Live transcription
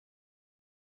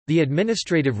The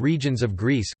administrative regions of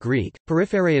Greece Greek,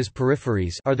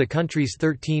 peripheries are the country's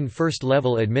 13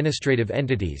 first-level administrative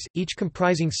entities, each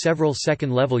comprising several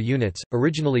second-level units,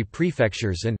 originally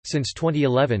prefectures and, since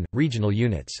 2011, regional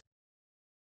units.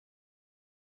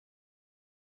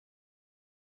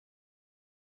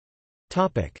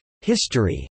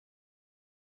 History.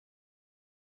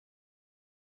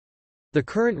 The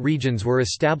current regions were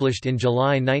established in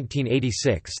July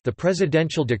 1986. The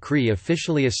presidential decree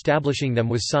officially establishing them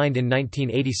was signed in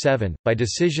 1987, by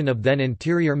decision of then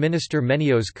Interior Minister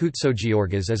Menios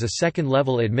Koutsogeorgas as a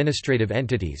second-level administrative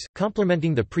entities,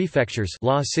 complementing the prefectures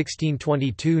Law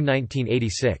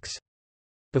 1622-1986.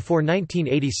 Before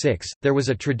 1986, there was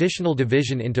a traditional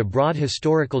division into broad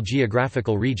historical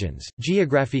geographical regions,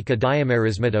 Geographika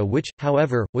Diamerismata, which,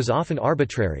 however, was often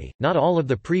arbitrary. Not all of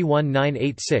the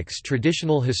pre-1986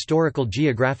 traditional historical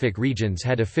geographic regions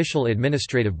had official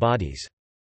administrative bodies.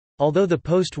 Although the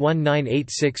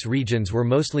post-1986 regions were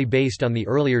mostly based on the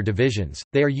earlier divisions,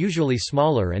 they are usually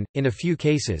smaller and, in a few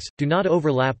cases, do not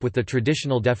overlap with the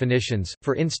traditional definitions.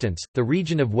 For instance, the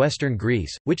region of Western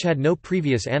Greece, which had no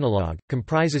previous analogue,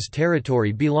 comprises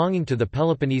territory belonging to the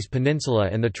Peloponnese Peninsula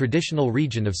and the traditional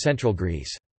region of Central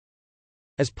Greece.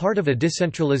 As part of a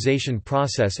decentralization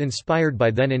process inspired by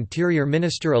then Interior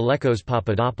Minister Alekos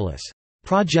Papadopoulos'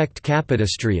 Project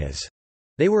Kapodistrias,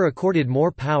 they were accorded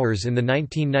more powers in the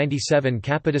 1997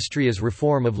 Kapodistrias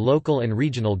reform of local and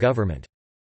regional government.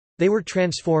 They were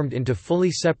transformed into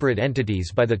fully separate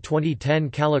entities by the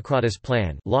 2010 Kallikratis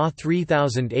Plan, Law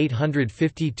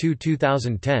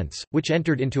 3852/2010, which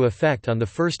entered into effect on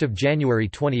 1 January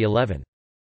 2011.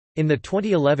 In the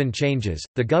 2011 changes,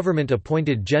 the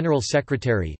government-appointed General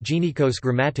Secretary Genikos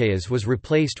Grammateas was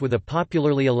replaced with a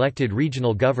popularly elected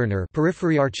regional governor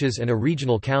Peripheryarchs and a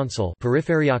regional council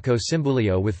Peripheriako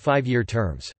Symboulio with 5-year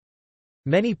terms.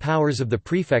 Many powers of the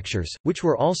prefectures, which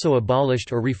were also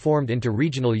abolished or reformed into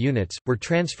regional units, were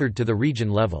transferred to the region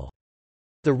level.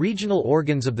 The regional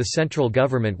organs of the central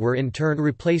government were in turn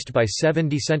replaced by 7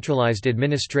 decentralized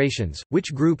administrations,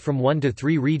 which group from 1 to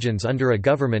 3 regions under a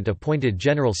government-appointed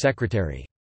general secretary.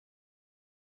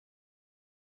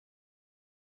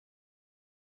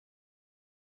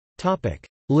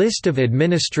 List of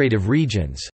administrative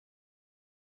regions.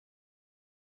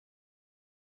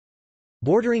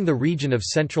 Bordering the region of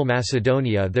Central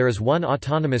Macedonia there is one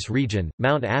autonomous region,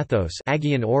 Mount Athos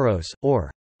Agion Oros,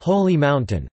 or Holy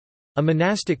Mountain, a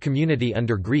monastic community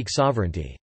under Greek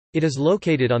sovereignty. It is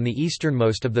located on the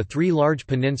easternmost of the 3 large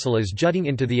peninsulas jutting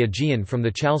into the Aegean from the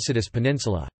Chalcidice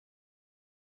Peninsula.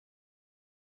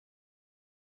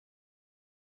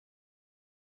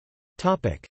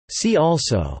 See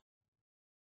also: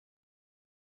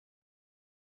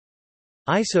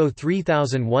 ISO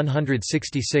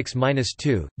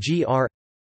 3166-2, GR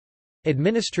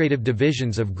Administrative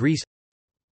divisions of Greece,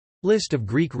 List of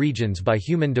Greek regions by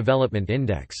Human Development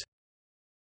Index.